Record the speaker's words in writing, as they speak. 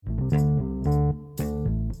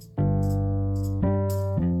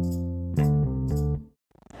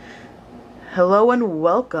Hello and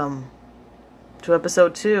welcome to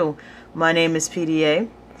episode 2. My name is PDA,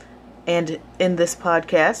 and in this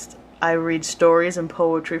podcast, I read stories and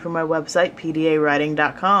poetry from my website,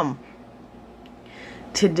 pdawriting.com.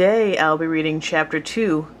 Today, I'll be reading Chapter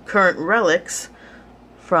 2, Current Relics,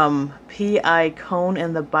 from P.I. Cohn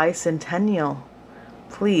and the Bicentennial.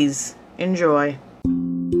 Please enjoy.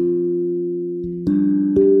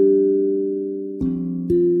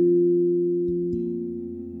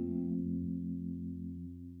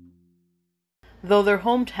 Though their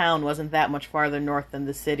hometown wasn't that much farther north than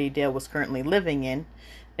the city Dale was currently living in,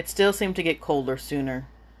 it still seemed to get colder sooner.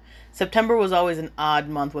 September was always an odd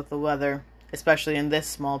month with the weather, especially in this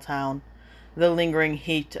small town. The lingering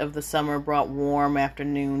heat of the summer brought warm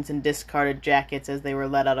afternoons and discarded jackets as they were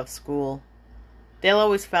let out of school. Dale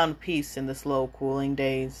always found peace in the slow, cooling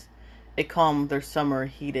days. It calmed their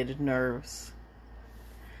summer-heated nerves.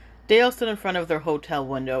 Dale stood in front of their hotel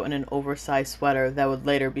window in an oversized sweater that would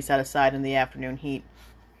later be set aside in the afternoon heat.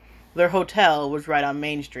 Their hotel was right on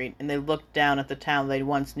Main Street, and they looked down at the town they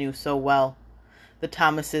once knew so well. The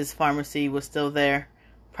Thomases' pharmacy was still there,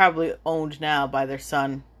 probably owned now by their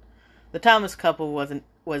son. The Thomas couple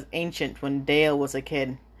was ancient when Dale was a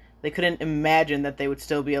kid. They couldn't imagine that they would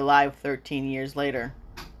still be alive 13 years later.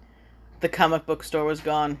 The comic book store was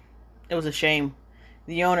gone. It was a shame.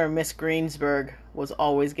 The owner, Miss Greensburg, was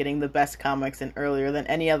always getting the best comics in earlier than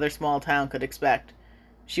any other small town could expect.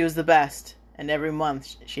 She was the best, and every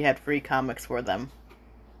month she had free comics for them.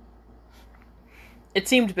 It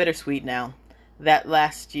seemed bittersweet now. That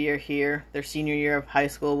last year here, their senior year of high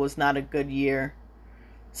school, was not a good year.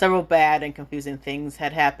 Several bad and confusing things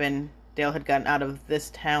had happened. Dale had gotten out of this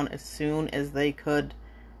town as soon as they could.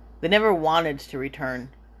 They never wanted to return.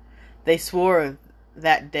 They swore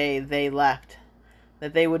that day they left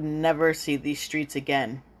that they would never see these streets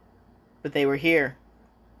again. But they were here,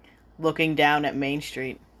 looking down at Main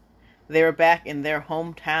Street. They were back in their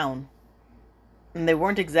hometown, and they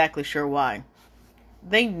weren't exactly sure why.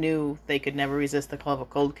 They knew they could never resist the call of a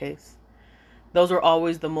cold case. Those were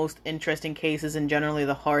always the most interesting cases and generally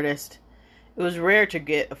the hardest. It was rare to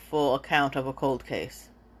get a full account of a cold case.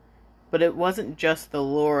 But it wasn't just the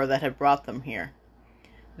lore that had brought them here.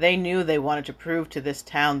 They knew they wanted to prove to this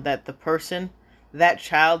town that the person, that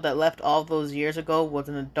child that left all those years ago, was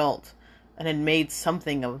an adult and had made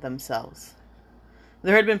something of themselves.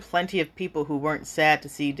 There had been plenty of people who weren't sad to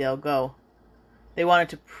see Dale go. They wanted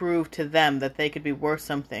to prove to them that they could be worth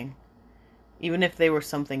something, even if they were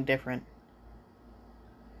something different.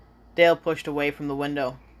 Dale pushed away from the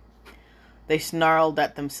window. They snarled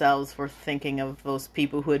at themselves for thinking of those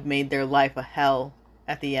people who had made their life a hell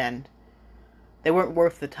at the end. They weren't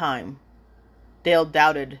worth the time. Dale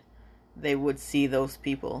doubted they would see those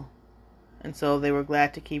people, and so they were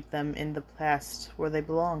glad to keep them in the past where they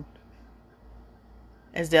belonged.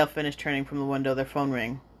 As Dale finished turning from the window, their phone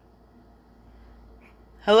rang.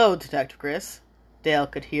 "Hello, Detective Chris." Dale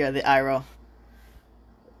could hear the iro.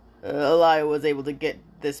 "Elia was able to get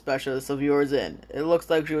this specialist of yours in. It looks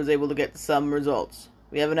like she was able to get some results.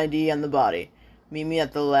 We have an ID on the body. Meet me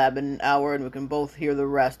at the lab in an hour and we can both hear the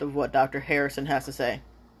rest of what Dr. Harrison has to say."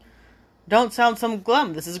 "Don't sound so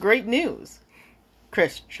glum. This is great news."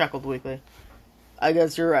 Chris chuckled weakly. "I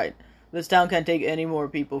guess you're right. This town can't take any more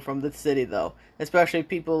people from the city, though. Especially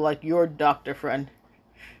people like your doctor friend."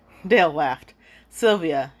 Dale laughed.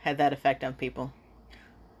 Sylvia had that effect on people.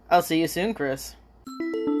 "I'll see you soon, Chris."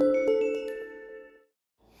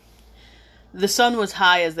 The sun was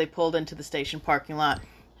high as they pulled into the station parking lot.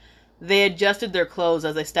 They adjusted their clothes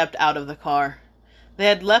as they stepped out of the car. They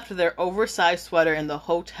had left their oversized sweater in the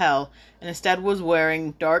hotel and instead was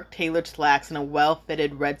wearing dark tailored slacks and a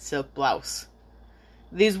well-fitted red silk blouse.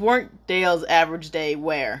 These weren't Dale's average day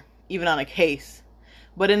wear, even on a case.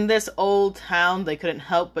 But in this old town, they couldn't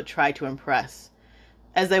help but try to impress.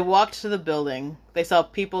 As they walked to the building, they saw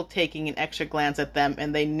people taking an extra glance at them,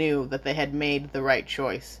 and they knew that they had made the right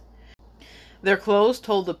choice. Their clothes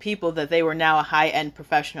told the people that they were now a high-end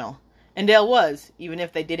professional, and Dale was, even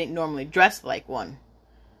if they didn't normally dress like one.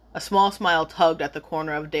 A small smile tugged at the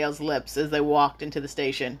corner of Dale's lips as they walked into the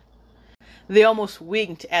station. They almost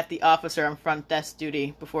winked at the officer on front desk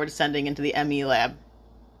duty before descending into the ME lab.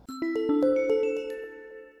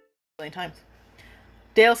 Times.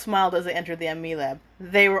 Dale smiled as they entered the ME lab.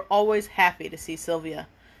 They were always happy to see Sylvia.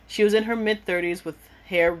 She was in her mid-30s with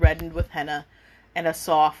hair reddened with henna and a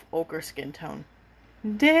soft ochre skin tone.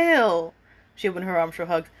 "Dale!" She opened her arms for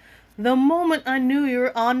hugs. The moment I knew you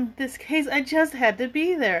were on this case, I just had to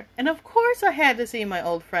be there. And of course I had to see my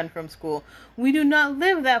old friend from school. We do not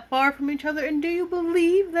live that far from each other, and do you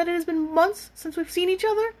believe that it has been months since we've seen each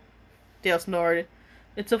other? Dale snorted.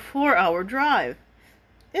 It's a 4-hour drive.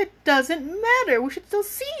 It doesn't matter. We should still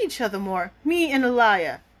see each other more. Me and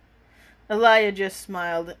Elia. Elia just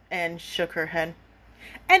smiled and shook her head.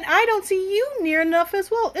 And I don't see you near enough as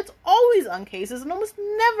well. It's always on cases and almost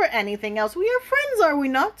never anything else. We are friends, are we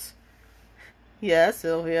not? Yes,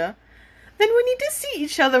 Sylvia. Then we need to see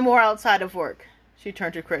each other more outside of work. She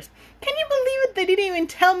turned to Chris. Can you believe it? They didn't even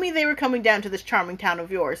tell me they were coming down to this charming town of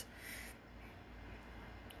yours.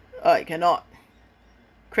 I cannot,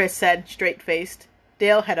 Chris said, straight-faced.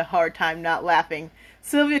 Dale had a hard time not laughing.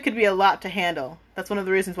 Sylvia could be a lot to handle. That's one of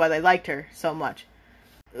the reasons why they liked her so much.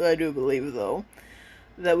 I do believe, though,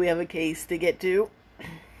 that we have a case to get to.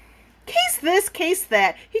 Case this, case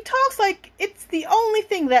that. He talks like it's the only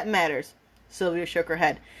thing that matters. Sylvia shook her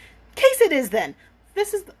head. Case it is, then.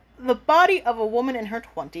 This is the body of a woman in her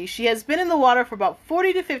 20s. She has been in the water for about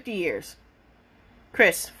 40 to 50 years.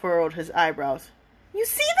 Chris furrowed his eyebrows. You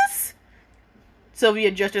see this? Sylvia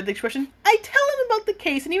adjusted the expression. I tell him about the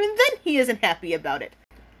case, and even then he isn't happy about it.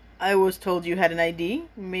 I was told you had an ID.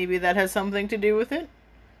 Maybe that has something to do with it?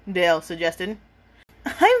 Dale suggested.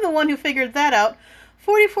 I'm the one who figured that out.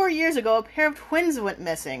 44 years ago, a pair of twins went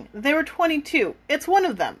missing. They were 22. It's one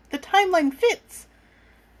of them. The timeline fits.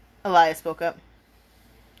 Elias spoke up.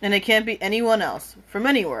 And it can't be anyone else, from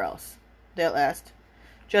anywhere else, Dale asked.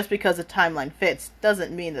 Just because the timeline fits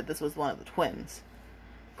doesn't mean that this was one of the twins.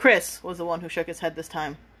 Chris was the one who shook his head this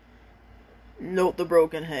time. Note the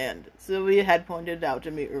broken hand. Sylvia had pointed it out to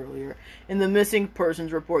me earlier. In the missing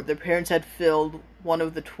persons report, their parents had filled one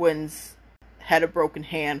of the twins had a broken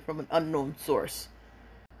hand from an unknown source.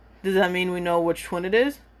 Does that mean we know which twin it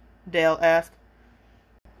is? Dale asked.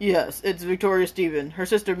 Yes, it's Victoria Stevens. Her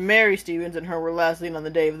sister Mary Stevens and her were last seen on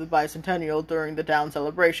the day of the Bicentennial during the town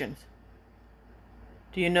celebrations.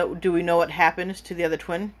 Do we know what happened to the other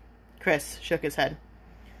twin? Chris shook his head.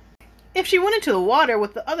 If she went into the water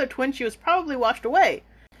with the other twin, she was probably washed away.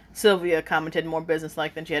 Sylvia commented more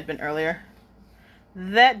businesslike than she had been earlier.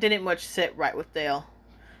 That didn't much sit right with Dale.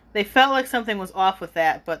 They felt like something was off with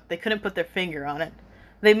that, but they couldn't put their finger on it.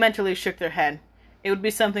 They mentally shook their head. It would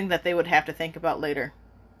be something that they would have to think about later.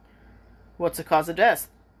 What's the cause of death?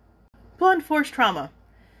 Blunt force trauma.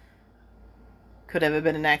 Could have it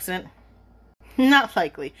been an accident? Not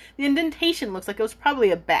likely. The indentation looks like it was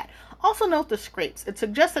probably a bat. Also note the scrapes. It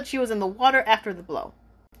suggests that she was in the water after the blow.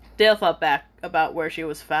 Dale thought back about where she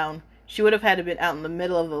was found. She would have had to been out in the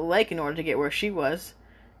middle of the lake in order to get where she was.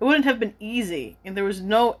 It wouldn't have been easy, and there was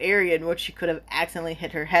no area in which she could have accidentally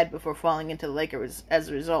hit her head before falling into the lake as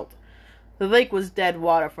a result. The lake was dead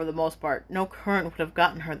water for the most part. No current would have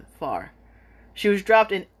gotten her that far. She was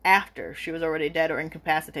dropped in after she was already dead or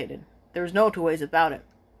incapacitated. There was no two ways about it.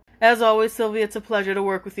 As always, Sylvia, it's a pleasure to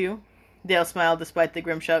work with you. Dale smiled despite the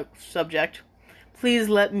grim subject. Please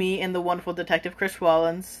let me and the wonderful Detective Chris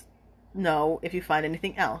Wallens know if you find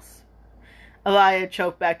anything else. Elia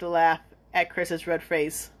choked back to laugh at Chris's red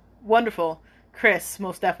face. Wonderful. Chris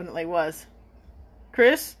most definitely was.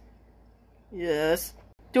 Chris? Yes.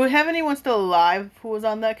 Do we have anyone still alive who was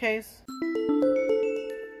on that case?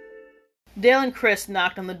 Dale and Chris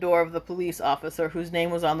knocked on the door of the police officer whose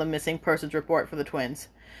name was on the missing persons report for the twins.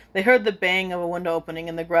 They heard the bang of a window opening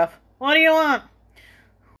and the gruff, "What do you want?"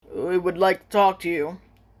 "We would like to talk to you,"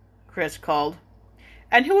 Chris called.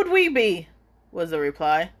 "And who would we be?" was the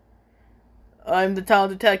reply. "I'm the town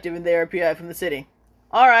detective in the RPI from the city."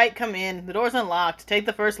 "All right, come in. The door's unlocked. Take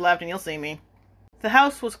the first left and you'll see me." The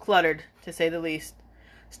house was cluttered, to say the least.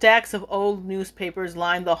 Stacks of old newspapers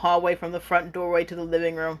lined the hallway from the front doorway to the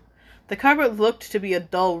living room. The carpet looked to be a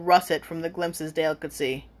dull russet from the glimpses Dale could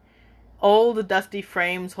see. Old, dusty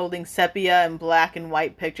frames holding sepia and black and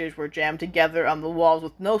white pictures were jammed together on the walls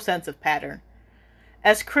with no sense of pattern.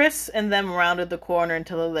 As Chris and them rounded the corner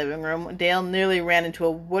into the living room, Dale nearly ran into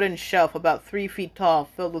a wooden shelf about 3 feet tall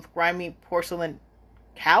filled with grimy porcelain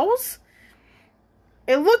cows?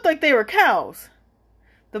 It looked like they were cows.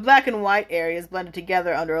 The black and white areas blended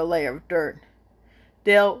together under a layer of dirt.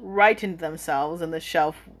 Dale righted themselves in the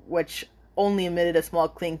shelf, which only emitted a small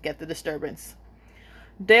clink at the disturbance.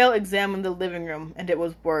 Dale examined the living room, and it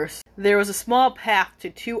was worse. There was a small path to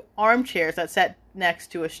 2 armchairs that sat next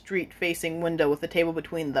to a street-facing window with a table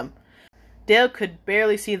between them. Dale could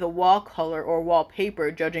barely see the wall color or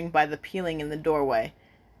wallpaper, judging by the peeling in the doorway.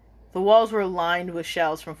 The walls were lined with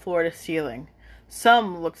shelves from floor to ceiling.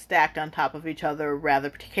 Some looked stacked on top of each other rather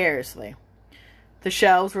precariously. The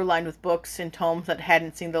shelves were lined with books and tomes that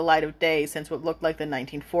hadn't seen the light of day since what looked like the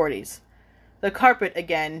 1940s. The carpet,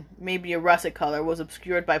 again, maybe a russet color, was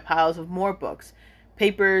obscured by piles of more books,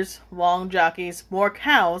 papers, long jockeys, more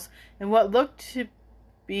cows, and what looked to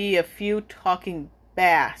be a few talking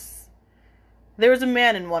bass. There was a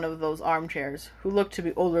man in one of those armchairs, who looked to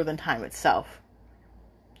be older than time itself.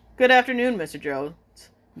 "Good afternoon, Mr. Jones,"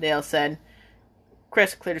 Dale said.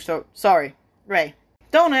 Chris cleared his throat. "Sorry, Ray."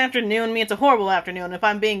 "Don't afternoon me, it's a horrible afternoon if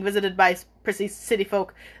I'm being visited by prissy city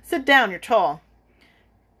folk. Sit down, you're tall."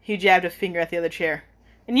 He jabbed a finger at the other chair.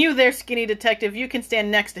 "And you there, skinny detective, you can stand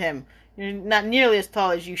next to him. You're not nearly as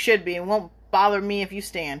tall as you should be, and won't bother me if you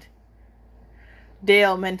stand."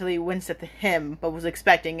 Dale mentally winced at the him, but was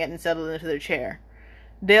expecting it and settled into their chair.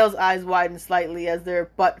 Dale's eyes widened slightly as their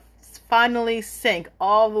butts finally sank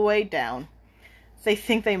all the way down. They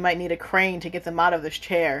think they might need a crane to get them out of this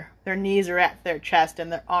chair. Their knees are at their chest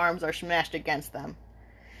and their arms are smashed against them.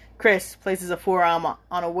 Chris places a forearm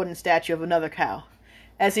on a wooden statue of another cow.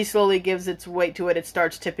 As he slowly gives its weight to it, it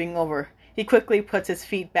starts tipping over. He quickly puts his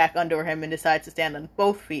feet back under him and decides to stand on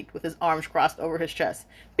both feet with his arms crossed over his chest.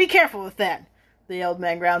 "Be careful with that," the old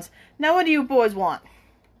man growls. "Now what do you boys want?"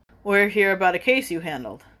 "We're here about a case you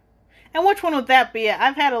handled." "And which one would that be?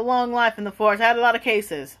 I've had a long life in the force. I had a lot of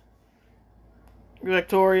cases."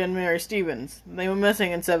 "Victoria and Mary Stevens. They were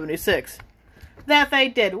missing in 76. "That they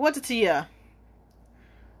did. What's it to you?"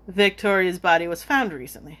 "Victoria's body was found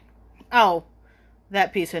recently." "Oh."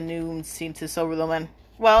 That piece of news seemed to sober the man.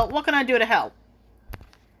 "Well, what can I do to help?"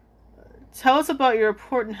 "Tell us about your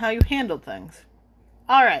report and how you handled things."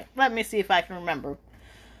 "All right, let me see if I can remember."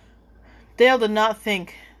 Dale did not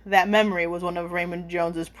think that memory was one of Raymond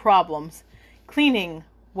Jones's problems. Cleaning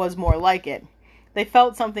was more like it. They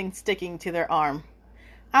felt something sticking to their arm.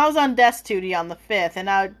 "I was on desk duty on the 5th, and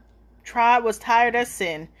I was tired as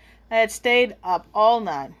sin. I had stayed up all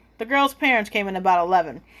night. The girls' parents came in about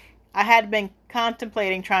 11. I had been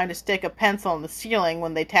contemplating trying to stick a pencil in the ceiling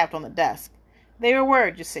when they tapped on the desk. They were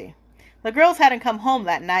worried, you see. The girls hadn't come home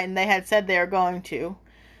that night, and they had said they were going to.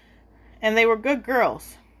 And they were good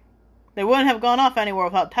girls. They wouldn't have gone off anywhere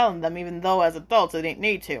without telling them, even though as adults they didn't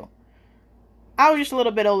need to. I was just a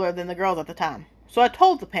little bit older than the girls at the time, so I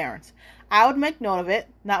told the parents I would make note of it,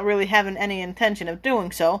 not really having any intention of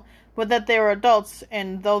doing so, but that they were adults,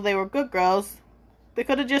 and though they were good girls, they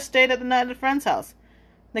could have just stayed at the night at a friend's house.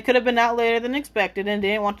 They could have been out later than expected and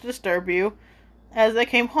didn't want to disturb you as they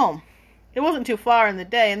came home. It wasn't too far in the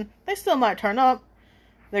day, and they still might turn up.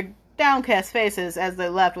 Their downcast faces as they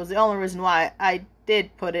left was the only reason why I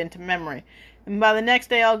did put into memory, and by the next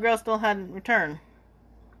day all girls still hadn't returned.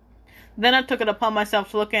 Then I took it upon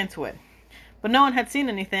myself to look into it. But no one had seen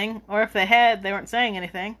anything, or if they had, they weren't saying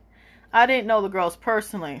anything. I didn't know the girls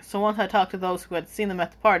personally, so once I talked to those who had seen them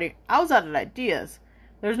at the party, I was out of ideas.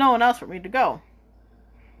 There was no one else for me to go.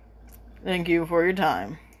 "Thank you for your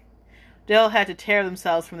time." Dale had to tear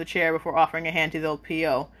themselves from the chair before offering a hand to the old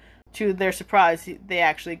P.O. To their surprise, they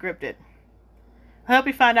actually gripped it. "I hope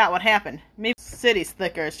you find out what happened. Maybe the city's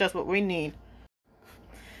thicker. It's just what we need."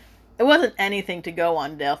 It wasn't anything to go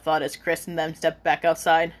on, Dale thought as Chris and them stepped back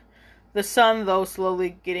outside. The sun, though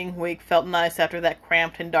slowly getting weak, felt nice after that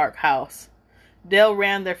cramped and dark house. Dale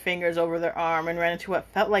ran their fingers over their arm and ran into what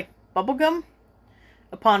felt like bubblegum.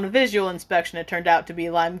 Upon visual inspection, it turned out to be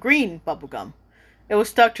lime green bubblegum. It was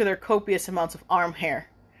stuck to their copious amounts of arm hair.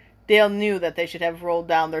 Dale knew that they should have rolled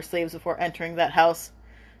down their sleeves before entering that house.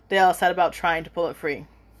 Dale set about trying to pull it free.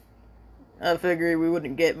 "I figured we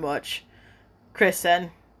wouldn't get much," Chris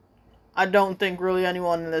said. "I don't think really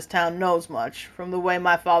anyone in this town knows much. From the way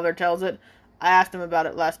my father tells it, I asked him about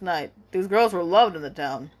it last night. These girls were loved in the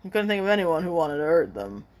town. He couldn't think of anyone who wanted to hurt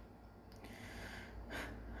them."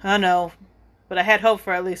 "I know, but I had hoped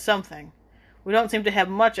for at least something. We don't seem to have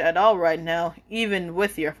much at all right now, even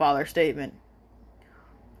with your father's statement."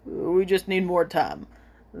 "We just need more time.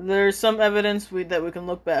 There's some evidence that we can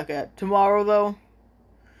look back at. Tomorrow, though..."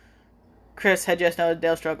 Chris had just noticed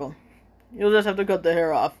Dale struggle. "You'll just have to cut the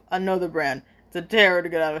hair off. I know the brand. It's a terror to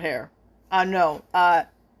get out of hair. I know. I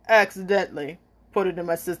accidentally put it in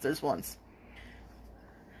my sister's once."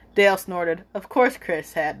 Dale snorted. Of course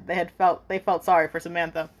Chris had. They felt sorry for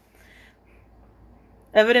Samantha.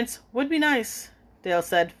 "Evidence would be nice," Dale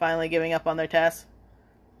said, finally giving up on their task.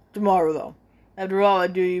 "Tomorrow, though. After all, I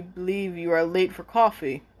do believe you are late for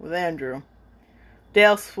coffee with Andrew."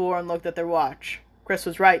 Dale swore and looked at their watch. Chris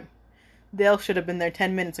was right. Dale should have been there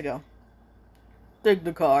 10 minutes ago. "Take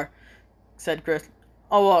the car," said Chris.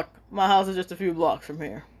 "I'll walk. My house is just a few blocks from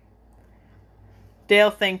here."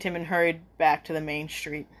 Dale thanked him and hurried back to the main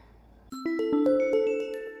street.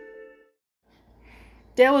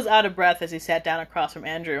 Dale was out of breath as he sat down across from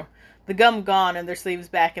Andrew, the gum gone and their sleeves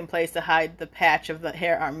back in place to hide the patch of the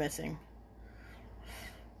hair arm missing.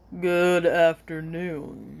 "Good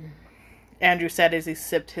afternoon," Andrew said as he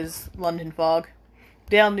sipped his London fog.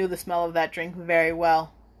 Dale knew the smell of that drink very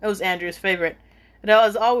well. It was Andrew's favorite. It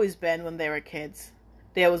has always been when they were kids.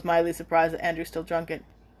 Dale was mildly surprised that Andrew still drunk it.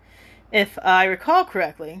 "If I recall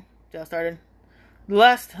correctly," Dale started, "the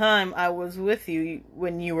last time I was with you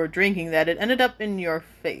when you were drinking that, it ended up in your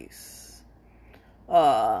face."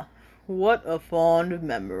 "Ah, what a fond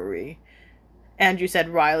memory," Andrew said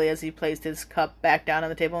wryly as he placed his cup back down on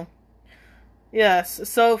the table. "Yes,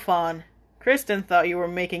 so fond. Kristen thought you were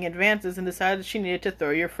making advances and decided she needed to throw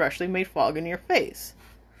your freshly made fog in your face."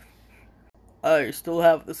 "I still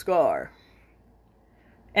have the scar."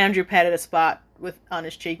 Andrew patted a spot on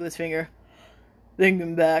his cheek with his finger.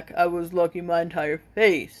 "Thinking back, I was lucky my entire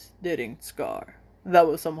face didn't scar. That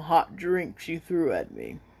was some hot drink she threw at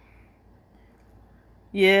me."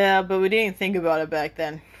 "Yeah, but we didn't think about it back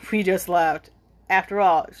then. We just laughed. After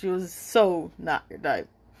all, she was so not your type."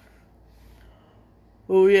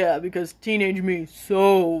 "Oh yeah, because teenage me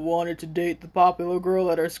so wanted to date the popular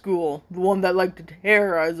girl at our school, the one that liked to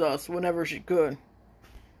terrorize us whenever she could."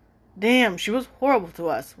 "Damn, she was horrible to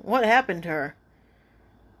us. What happened to her?"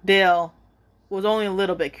 Dale was only a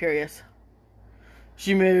little bit curious.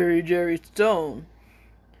 "She married Jerry Stone.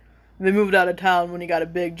 They moved out of town when he got a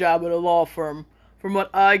big job at a law firm. From what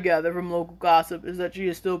I gather from local gossip is that she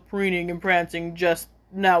is still preening and prancing just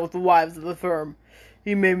now with the wives of the firm.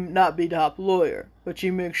 He may not be top lawyer, but she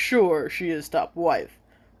makes sure she is top wife.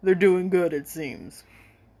 They're doing good, it seems."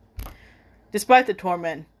 Despite the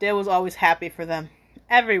torment, Dale was always happy for them.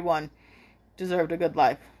 Everyone deserved a good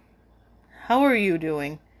life. "How are you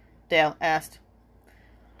doing?" Dale asked.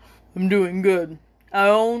 "I'm doing good.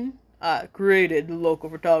 I created the local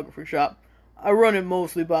photography shop. I run it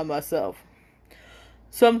mostly by myself.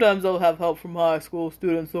 Sometimes I'll have help from high school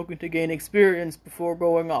students looking to gain experience before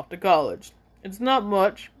going off to college. It's not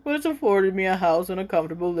much, but it's afforded me a house and a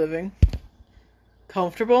comfortable living."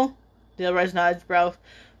 "Comfortable?" Dale raised an eyebrow.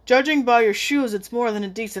 "Judging by your shoes, it's more than a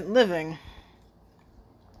decent living."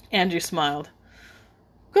 Andrew smiled.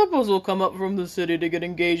 "Couples will come up from the city to get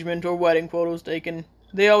engagement or wedding photos taken.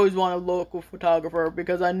 They always want a local photographer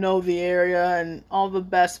because I know the area and all the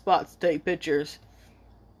best spots to take pictures.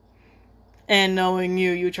 And knowing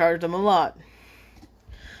you charge them a lot.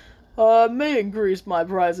 May increase my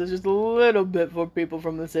prices just a little bit for people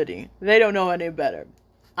from the city. They don't know any better.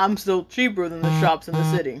 I'm still cheaper than the shops in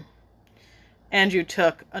the city." Andrew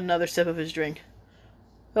took another sip of his drink.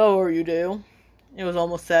 "How are you, Dale?" It was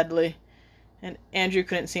almost sadly, and Andrew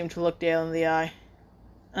couldn't seem to look Dale in the eye.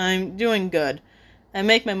 "I'm doing good. I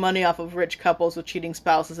make my money off of rich couples with cheating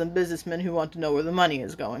spouses and businessmen who want to know where the money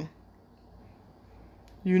is going."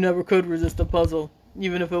 "You never could resist a puzzle,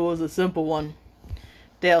 even if it was a simple one."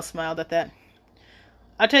 Dale smiled at that.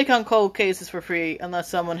 "I take on cold cases for free unless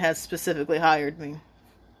someone has specifically hired me."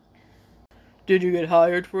 "Did you get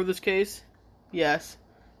hired for this case?" "Yes."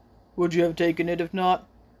 "Would you have taken it if not?"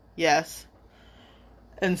 "Yes."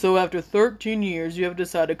 "And so after 13 years you have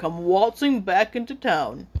decided to come waltzing back into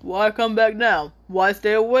town. Why come back now? Why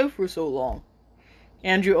stay away for so long?"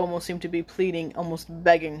 Andrew almost seemed to be pleading, almost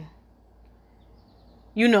begging.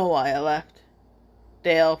 "You know why I left."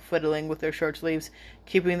 Dale fiddling with their short sleeves,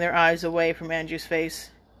 keeping their eyes away from Andrew's face.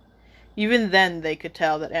 Even then they could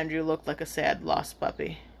tell that Andrew looked like a sad, lost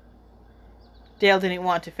puppy. Dale didn't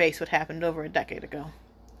want to face what happened over a decade ago.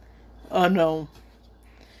 "I know,"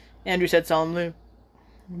 Andrew said solemnly.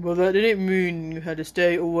 "But that didn't mean you had to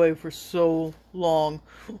stay away for so long,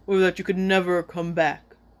 or that you could never come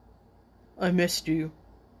back. I missed you."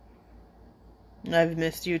 "I've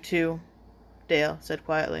missed you too," Dale said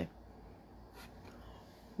quietly.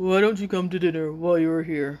 "Why don't you come to dinner while you are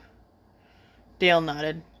here?" Dale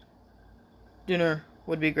nodded. "Dinner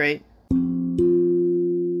would be great."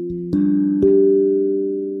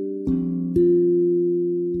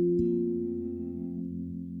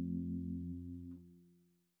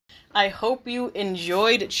 I hope you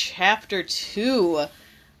enjoyed Chapter 2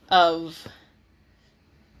 of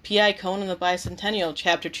P.I. Cohn and the Bicentennial.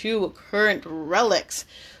 Chapter 2, Current Relics.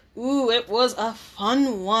 Ooh, it was a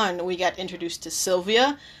fun one. We got introduced to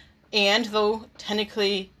Sylvia, and though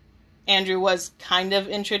technically Andrew was kind of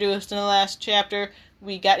introduced in the last chapter,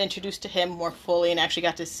 we got introduced to him more fully and actually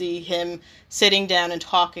got to see him sitting down and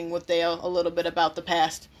talking with Dale a little bit about the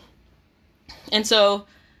past. And so,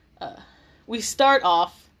 we start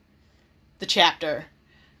off the chapter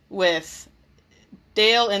with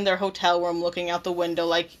Dale in their hotel room looking out the window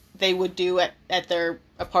like they would do at their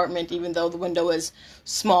apartment, even though the window is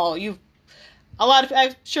small.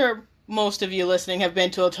 I'm sure most of you listening have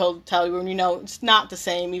been to a hotel room. You know, it's not the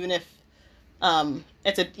same, even if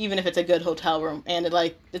it's a good hotel room, and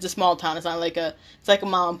it's a small town. It's not it's like a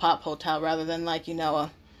mom and pop hotel rather than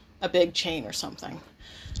a big chain or something.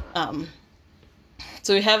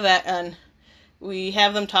 So we have that, and we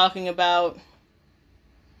have them talking about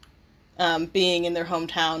being in their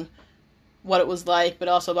hometown, what it was like, but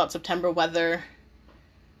also about September weather,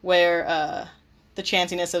 where the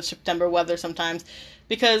chanciness of September weather sometimes.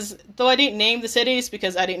 Because though I didn't name the cities,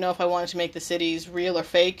 because I didn't know if I wanted to make the cities real or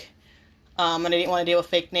fake, and I didn't want to deal with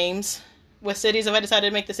fake names with cities if I decided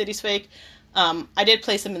to make the cities fake, I did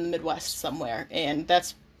place them in the Midwest somewhere, and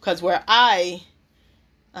that's because where I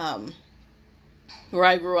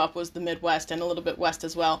grew up was the Midwest and a little bit west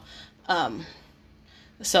as well.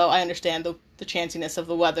 So I understand the chanciness of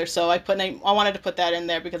the weather. So I wanted to put that in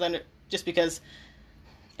there because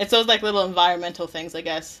it's those little environmental things, I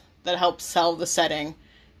guess, that help sell the setting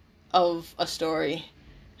of a story,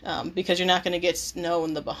 because you're not going to get snow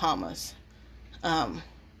in the Bahamas.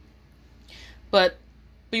 But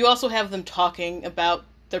you also have them talking about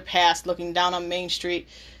their past, looking down on Main Street,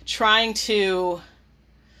 trying to,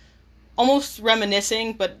 almost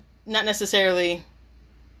reminiscing, but not necessarily.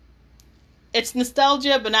 It's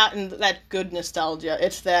nostalgia, but not in that good nostalgia.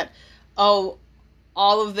 It's that, all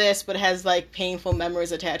of this, but it has painful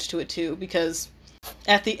memories attached to it too, because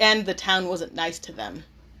at the end the town wasn't nice to them.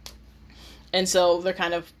 And so they're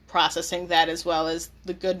kind of processing that, as well as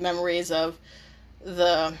the good memories of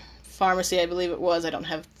the pharmacy, I believe it was. I don't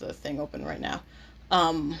have the thing open right now.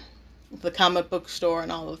 The comic book store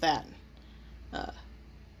and all of that.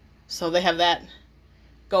 So they have that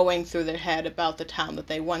going through their head about the town that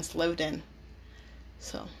they once lived in.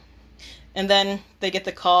 So, and then they get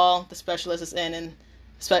the call, the specialist is in, and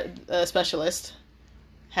the specialist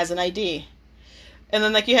has an ID. And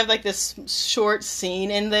then you have this short scene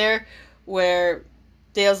in there where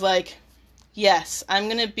Dale's like, yes, I'm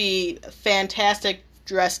going to be fantastic,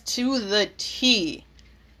 dressed to the T,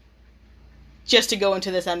 just to go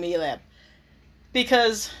into this ME lab.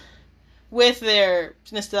 Because with their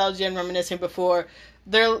nostalgia and reminiscing before,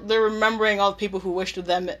 they're remembering all the people who wished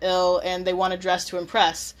them ill, and they want to dress to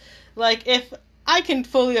impress. If I can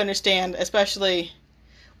fully understand, especially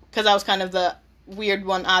because I was kind of the weird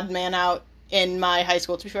one, odd man out in my high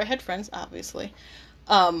school. To be fair, I had friends, obviously.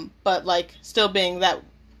 But still being that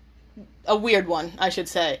a weird one, I should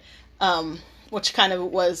say, which kind of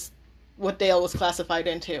was what Dale was classified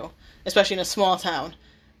into, especially in a small town.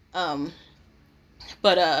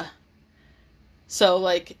 So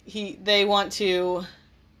they want to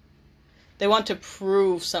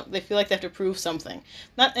prove something. They feel like they have to prove something.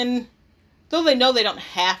 Though they know they don't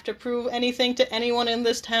have to prove anything to anyone in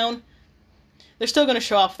this town, they're still going to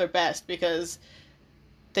show off their best, because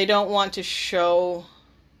they don't want to show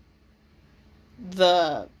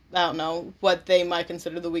what they might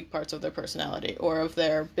consider the weak parts of their personality or of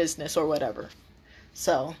their business or whatever.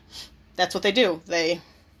 So that's what they do. They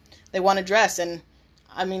want to dress, and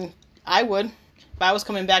I mean, I would, if I was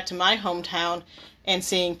coming back to my hometown and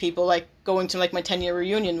seeing people going to my 10-year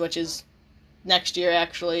reunion, which is next year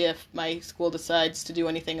actually, if my school decides to do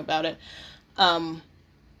anything about it.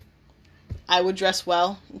 I would dress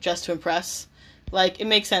well, just to impress. It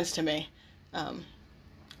makes sense to me.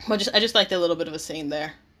 But I just liked a little bit of a scene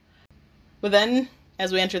there. But then,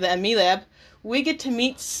 as we enter the ME lab, we get to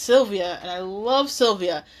meet Sylvia, and I love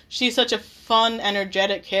Sylvia. She's such a fun,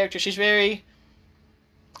 energetic character. She's very,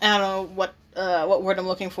 I don't know what word I'm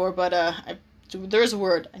looking for, but there's a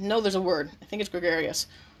word. I know there's a word. I think it's gregarious.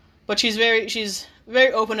 But she's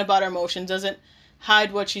very open about her emotions, doesn't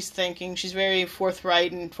hide what she's thinking. She's very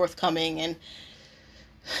forthright and forthcoming, and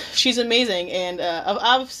she's amazing. And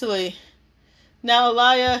obviously, now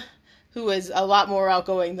Alaya, who is a lot more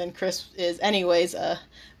outgoing than Chris is anyways,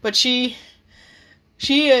 but she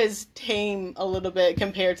is tame a little bit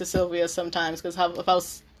compared to Sylvia sometimes, because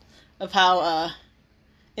of how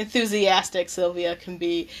enthusiastic Sylvia can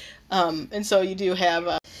be. And so you do have,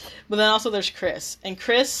 but then also there's Chris, and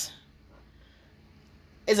Chris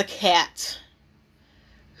is a cat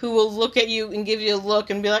who will look at you and give you a look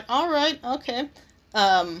and be like, all right, okay.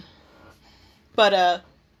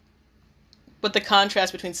 But the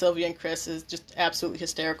contrast between Sylvia and Chris is just absolutely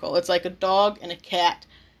hysterical. It's like a dog and a cat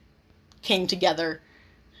came together,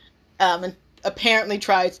 and apparently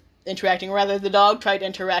tried interacting. Rather, the dog tried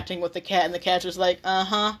interacting with the cat, and the cat was like,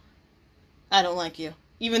 I don't like you.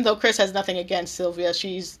 Even though Chris has nothing against Sylvia,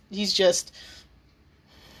 he's just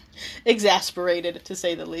exasperated, to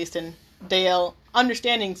say the least. And Dale,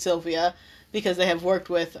 understanding Sylvia, because they have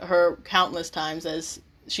worked with her countless times, as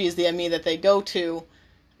she is the ME that they go to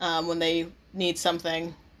when they needs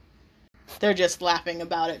something, they're just laughing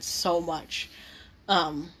about it so much.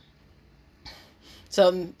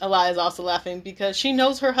 So Elia's also laughing because she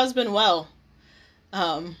knows her husband well.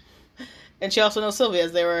 And she also knows Sylvia,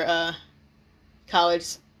 as they were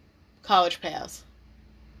college paths.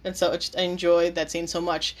 And so I enjoyed that scene so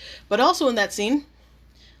much. But also in that scene,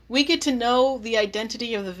 we get to know the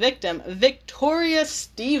identity of the victim, Victoria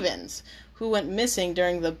Stevens, who went missing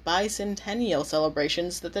during the Bicentennial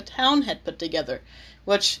celebrations that the town had put together,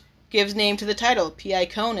 which gives name to the title, P.I.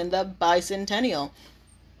 Cohn and the Bicentennial.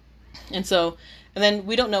 And then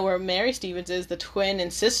we don't know where Mary Stevens is, the twin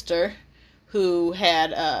and sister who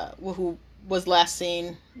was last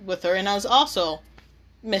seen with her, and I was also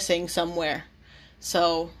missing somewhere.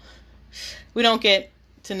 So we don't get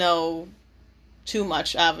to know too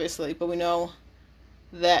much, obviously, but we know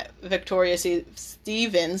that Victoria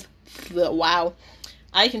Stevens, wow,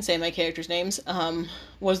 I can say my characters' names,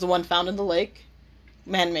 was the one found in the lake,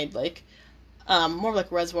 man-made lake, more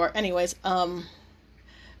like a reservoir. Anyways, and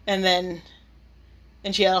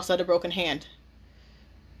she also had a broken hand.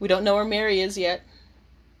 We don't know where Mary is yet,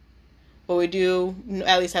 but we do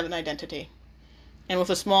at least have an identity. And with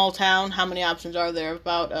a small town, how many options are there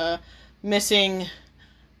about a missing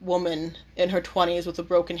woman in her 20s with a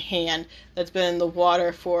broken hand that's been in the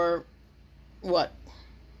water for,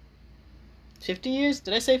 50 years?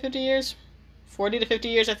 Did I say 50 years? 40 to 50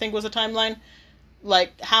 years, I think, was the timeline.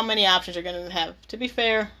 Like, how many options are going to have? To be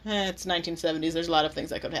fair, it's 1970s. There's a lot of things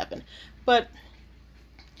that could happen. But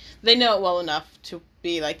they know it well enough to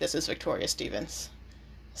be like, this is Victoria Stevens.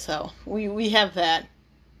 So we have that.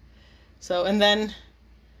 So, and then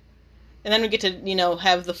we get to,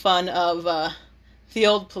 have the fun of the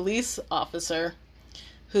old police officer,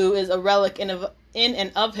 who is a relic in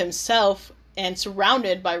and of himself and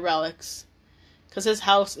surrounded by relics, because his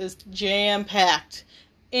house is jam-packed.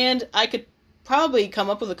 And I could probably come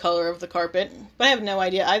up with the color of the carpet, but I have no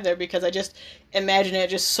idea either, because I just imagine it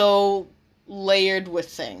just so layered with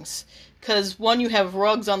things. Because one, you have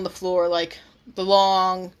rugs on the floor, like the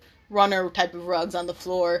long runner type of rugs on the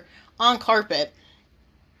floor, on carpet,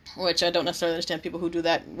 which I don't necessarily understand people who do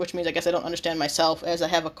that, which means I guess I don't understand myself, as I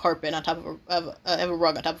have a carpet on top I have a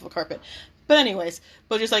rug on top of a carpet. But anyways,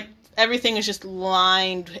 just like everything is just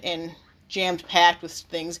lined and jammed packed with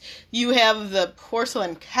things. You have the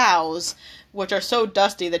porcelain cows, which are so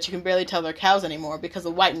dusty that you can barely tell they're cows anymore, because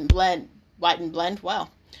the white and black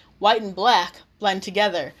blend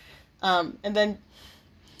together. And then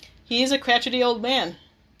he's a crotchety old man,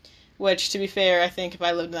 which, to be fair, I think if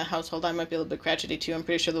I lived in that household, I might be a little bit crotchety too. I'm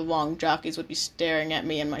pretty sure the long jockeys would be staring at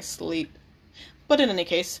me in my sleep. But in any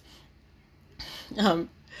case,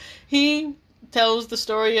 he tells the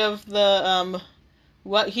story of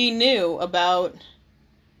what he knew about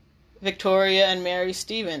Victoria and Mary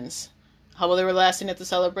Stevens, how they were last seen at the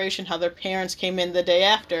celebration, how their parents came in the day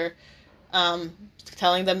after,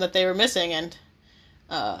 telling them that they were missing, and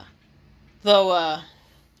though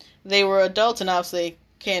they were adults and obviously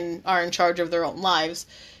are in charge of their own lives,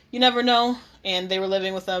 you never know, and they were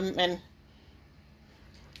living with them, and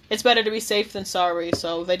it's better to be safe than sorry,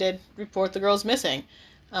 so they did report the girls missing.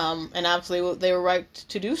 And obviously they were right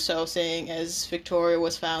to do so, seeing as Victoria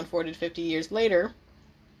was found 40 to 50 years later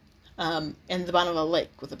in the bottom of a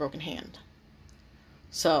lake with a broken hand.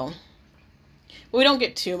 So we don't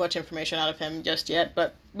get too much information out of him just yet,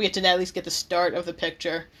 but we get to at least get the start of the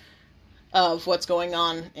picture of what's going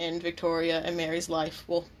on in Victoria and Mary's life.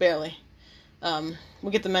 Well, barely.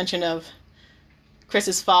 We get the mention of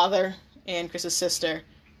Chris's father and Chris's sister,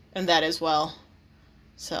 and that as well.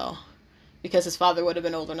 So, because his father would have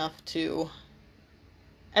been old enough to,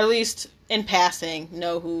 at least in passing,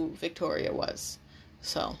 know who Victoria was.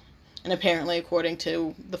 So, and apparently, according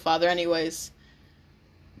to the father anyways,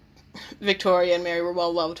 Victoria and Mary were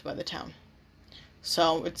well loved by the town.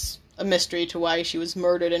 So, it's a mystery to why she was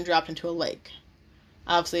murdered and dropped into a lake.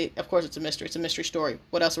 Obviously, of course it's a mystery. It's a mystery story.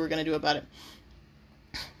 What else are we going to do about it?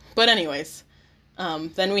 But anyways,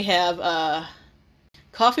 then we have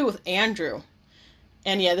Coffee with Andrew.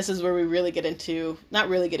 And yeah, this is where we really get into,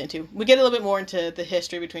 we get a little bit more into the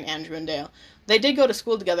history between Andrew and Dale. They did go to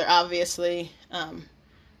school together, obviously.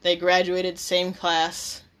 They graduated, same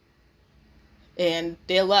class, and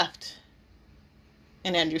Dale left,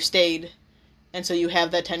 and Andrew stayed. And so you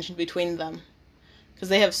have that tension between them, because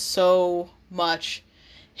they have so much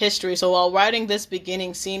history. So while writing this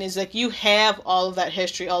beginning scene, is like you have all of that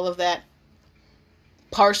history, all of that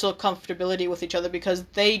partial comfortability with each other, because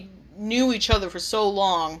they knew each other for so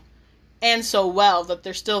long and so well that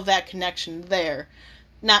there's still that connection there.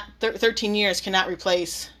 Not 13 years cannot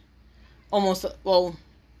replace probably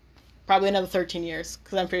probably another 13 years,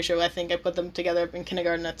 because I'm pretty sure I think I put them together in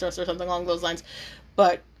kindergarten or something along those lines.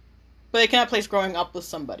 But it cannot place growing up with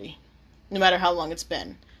somebody, no matter how long it's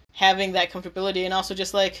been. Having that comfortability, and also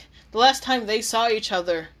just like the last time they saw each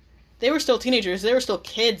other, they were still teenagers, they were still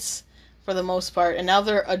kids for the most part, and now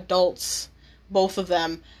they're adults, both of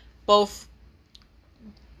them, both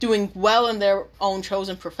doing well in their own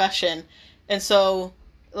chosen profession. And so,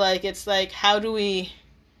 like, it's like, how do we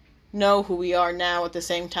know who we are now at the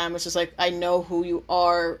same time? It's just like, I know who you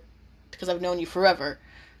are because I've known you forever,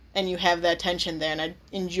 and you have that tension there, and I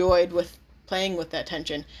enjoyed playing with that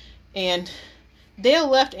tension. And Dale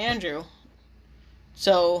left Andrew,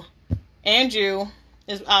 so Andrew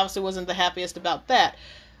obviously wasn't the happiest about that,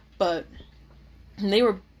 but they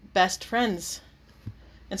were best friends.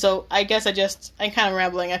 And so I guess I'm kind of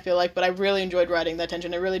rambling, I feel like, but I really enjoyed writing that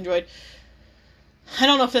tension. I really enjoyed, I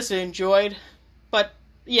don't know if this is enjoyed, but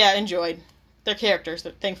yeah, enjoyed. They're characters.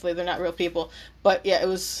 Thankfully, they're not real people. But yeah,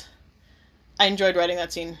 I enjoyed writing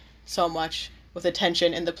that scene so much, with the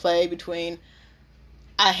tension and the play between,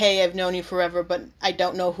 hey, I've known you forever, but I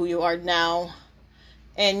don't know who you are now.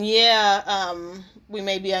 And yeah, we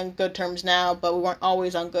may be on good terms now, but we weren't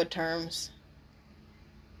always on good terms.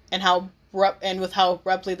 And with how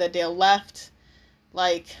abruptly that Dale left,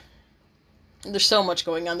 like, there's so much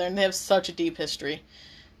going on there, and they have such a deep history.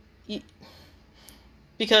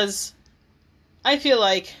 Because I feel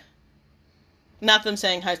like, not them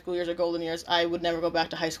saying high school years are golden years, I would never go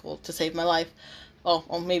back to high school to save my life. Well,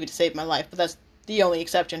 maybe to save my life, but that's the only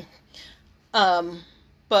exception.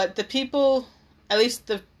 But the people, at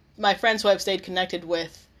least my friends who I've stayed connected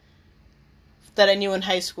with, that I knew in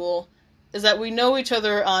high school, is that we know each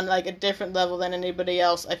other on, like, a different level than anybody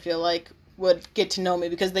else, I feel like, would get to know me,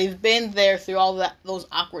 because they've been there through all those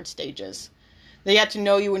awkward stages. They got to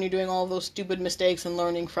know you when you're doing all those stupid mistakes and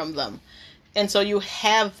learning from them. And so you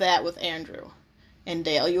have that with Andrew and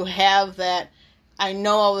Dale. You have that, I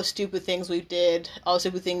know all the stupid things we did, all the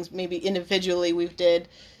stupid things maybe individually we've did,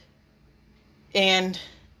 and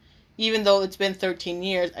even though it's been 13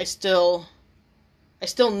 years, I still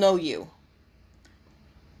know you.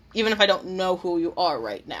 Even if I don't know who you are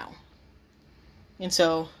right now. And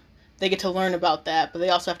so they get to learn about that, but they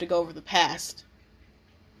also have to go over the past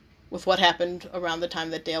with what happened around the time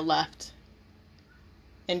that Dale left.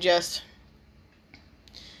 And just,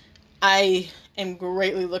 I am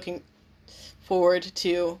greatly looking forward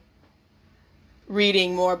to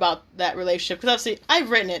reading more about that relationship, because obviously I've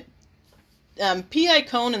written it. P.I.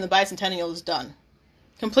 Cohn and the Bicentennial is done.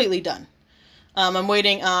 Completely done. I'm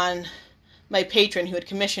waiting on my patron who had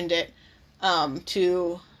commissioned it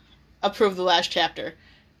to approve the last chapter.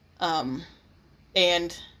 And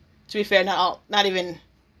to be fair, not even,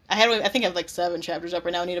 I think I have like 7 chapters up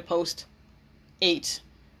right now. I need to post 8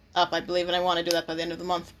 up, I believe, and I want to do that by the end of the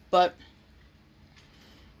month.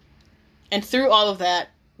 And through all of that,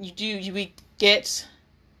 we get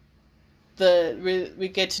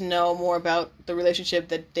to know more about the relationship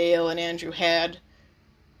that Dale and Andrew had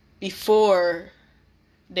before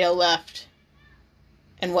Dale left,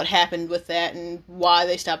 and what happened with that, and why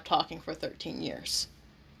they stopped talking for 13 years.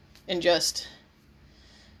 And just,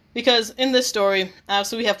 because in this story,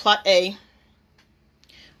 so we have plot A,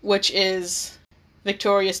 which is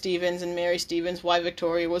Victoria Stevens and Mary Stevens, why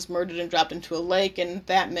Victoria was murdered and dropped into a lake, and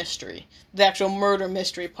that mystery, the actual murder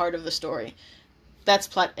mystery part of the story. That's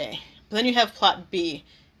plot A. But then you have plot B,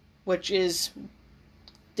 which is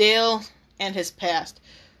Dale and his past,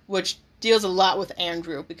 which deals a lot with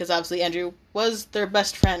Andrew, because obviously Andrew was their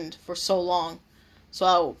best friend for so long.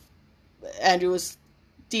 So Andrew was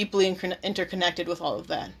deeply interconnected with all of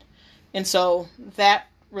that. And so that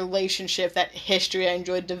relationship, that history, I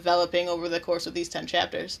enjoyed developing over the course of these 10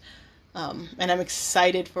 chapters. And I'm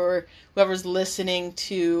excited for whoever's listening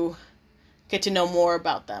to get to know more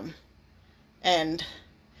about them. And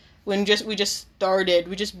we just started,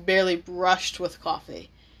 we just barely brushed with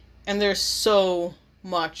coffee. And there's so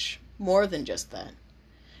much more than just that.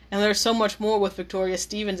 And there's so much more with Victoria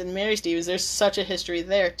Stevens and Mary Stevens. There's such a history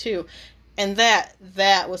there, too. And that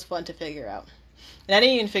was fun to figure out. And I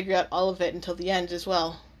didn't even figure out all of it until the end as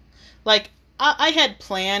well. Like, I had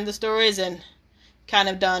planned the stories and kind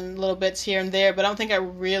of done little bits here and there, but I don't think I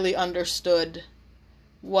really understood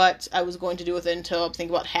what I was going to do with it until I think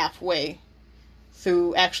about halfway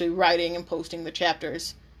through actually writing and posting the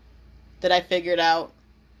chapters that I figured out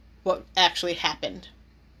what actually happened.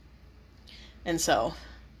 And so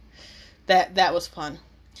that was fun.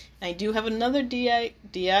 And I do have another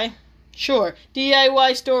DIY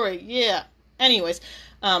story. Yeah. Anyways,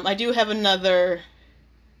 I do have another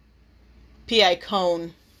P.I.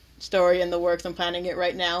 Cohn story in the works. I'm planning it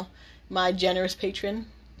right now. My generous patron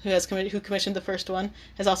who commissioned the first one,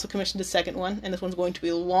 has also commissioned the second one, and this one's going to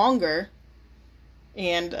be longer,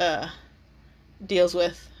 and deals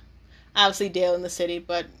with, obviously, Dale in the city,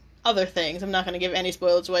 but other things. I'm not going to give any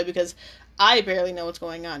spoilers away because I barely know what's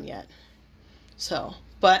going on yet. So,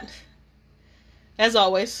 but, as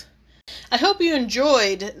always, I hope you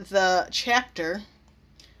enjoyed the chapter,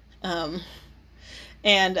 and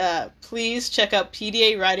please check out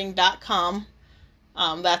pdawriting.com.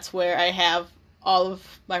 That's where I have all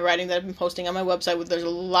of my writing that I've been posting on my website. There's a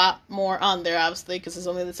lot more on there, obviously, because it's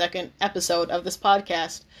only the second episode of this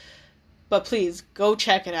podcast. But please, go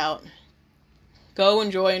check it out. Go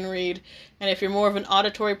enjoy and read. And if you're more of an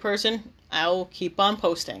auditory person, I'll keep on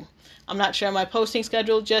posting. I'm not sure my posting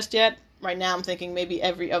schedule just yet. Right now I'm thinking maybe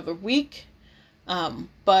every other week.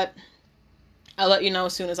 But I'll let you know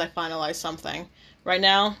as soon as I finalize something. Right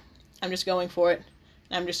now, I'm just going for it.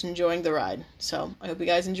 And I'm just enjoying the ride. So I hope you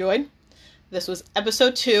guys enjoyed. This was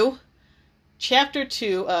episode 2, chapter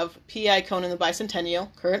 2 of P.I. Cohn and the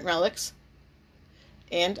Bicentennial, Current Relics.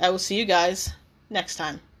 And I will see you guys next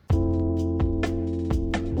time.